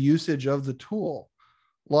for the usage of the tool.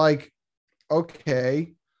 Like,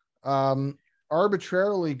 okay,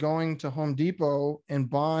 arbitrarily going to Home Depot and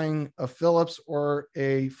buying a Phillips or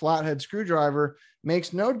a flathead screwdriver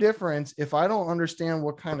makes no difference if I don't understand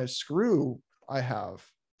what kind of screw I have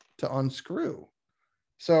to unscrew.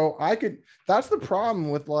 So that's the problem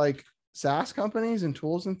with like SaaS companies and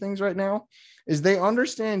tools and things right now, is they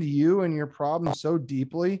understand you and your problem so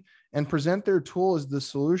deeply and present their tool as the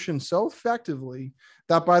solution so effectively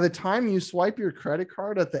that by the time you swipe your credit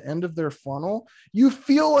card at the end of their funnel, you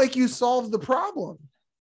feel like you solved the problem.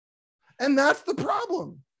 And that's the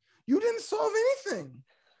problem. You didn't solve anything.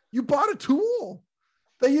 You bought a tool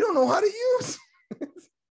that you don't know how to use.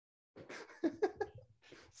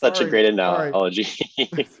 Such a great analogy.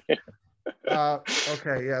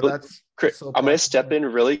 Okay, yeah, that's Chris. So I'm going to step in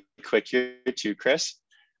really quick here too, Chris.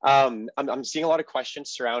 I'm seeing a lot of questions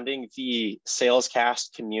surrounding the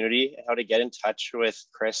Salescast community and how to get in touch with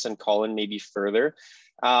Chris and Colin maybe further.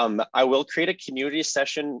 I will create a community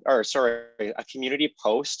a community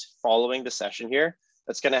post following the session here.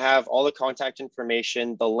 That's going to have all the contact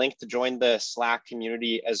information, the link to join the Slack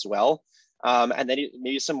community as well. And then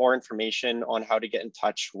maybe some more information on how to get in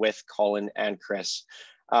touch with Colin and Chris.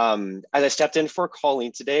 As I stepped in for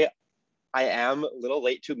Colleen today, I am a little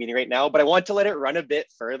late to a meeting right now, but I want to let it run a bit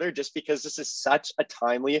further just because this is such a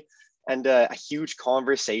timely and a huge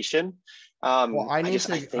conversation. Well, I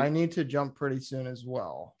need to jump pretty soon as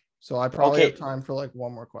well. So I probably have time for like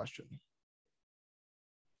one more question.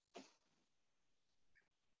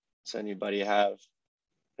 Does anybody have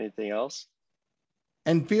anything else?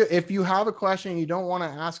 And if you have a question, you don't want to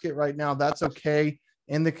ask it right now, that's okay.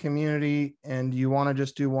 In the community, and you want to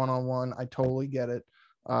just do one-on-one, I totally get it.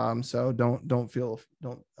 So don't feel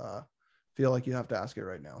like you have to ask it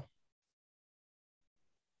right now.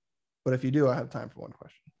 But if you do, I have time for one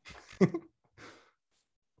question.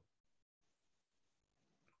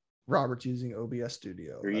 Robert's using OBS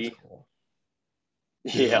Studio. That's cool.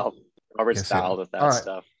 Yeah, Robert's styled with that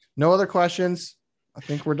stuff. No other questions. I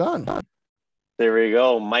think we're done. There we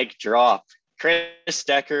go. Mic drop. Chris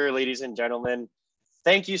Decker, ladies and gentlemen,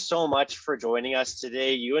 thank you so much for joining us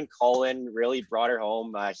today. You and Colin really brought her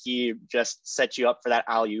home. He just set you up for that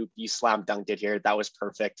alley-oop. You slam dunked it here. That was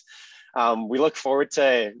perfect. We look forward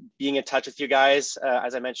to being in touch with you guys.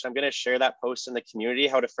 As I mentioned, I'm going to share that post in the community,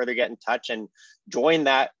 how to further get in touch and join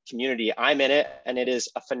that community. I'm in it, and it is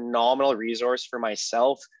a phenomenal resource for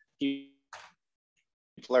myself. People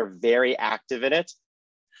are very active in it.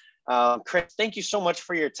 Chris, thank you so much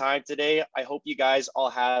for your time today. I hope you guys all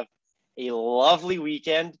have a lovely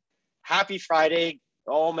weekend. Happy Friday.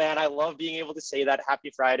 Oh man, I love being able to say that.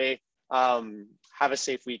 Happy Friday. Have a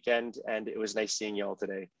safe weekend, and it was nice seeing you all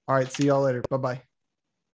today. All right, see y'all later. Bye-bye.